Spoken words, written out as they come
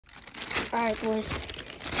Alright, boys.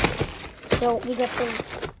 So we got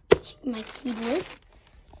my keyboard.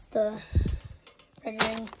 It's the Red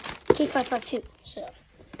k552. So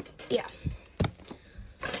yeah.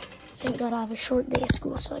 Thank God I have a short day of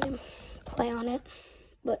school so I can play on it.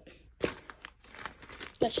 But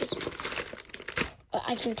that's just what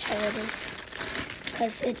I can tell it is.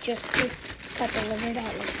 Because it just got delivered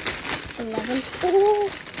at like 11. Oh,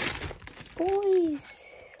 boys.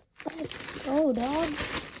 Let's go, dog.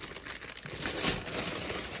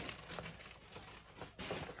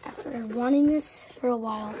 After running this for a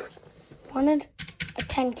while, wanted a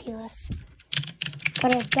 10 keyless.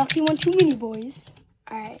 Got a Ducky 1-2 mini, boys.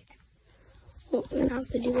 Alright. Well, we're gonna have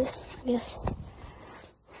to do this, I guess.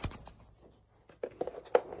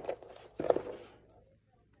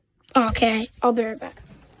 Okay, I'll be right back.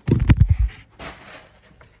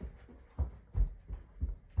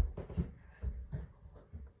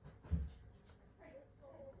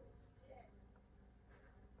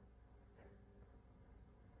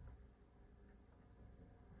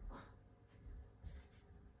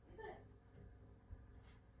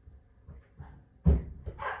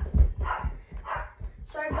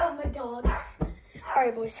 Sorry about my dog.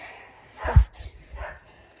 Alright, boys. So,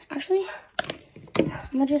 actually, I'm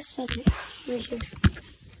gonna just set it right here.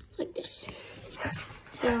 Like this.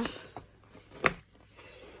 So,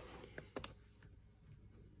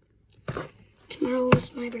 tomorrow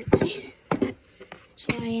is my birthday.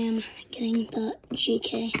 So, I am getting the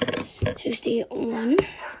GK61.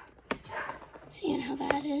 Seeing how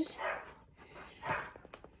that is.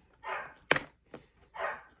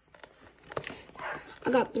 I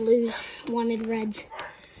got blues, wanted reds.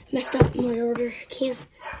 Messed up my order.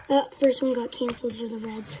 That first one got canceled for the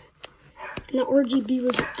reds. And the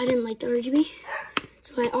RGB I didn't like the RGB.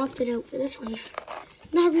 So I opted out for this one.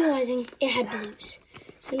 Not realizing it had blues.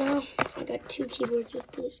 So now I got 2 keyboards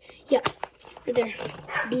with blues. Yep, right there.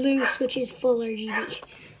 Blue switches full RGB.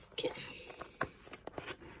 Okay.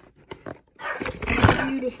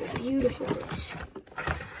 Beautiful, beautiful boys.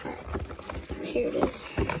 Alright, here it is.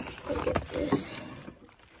 Go get this.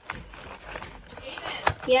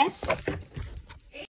 Yes?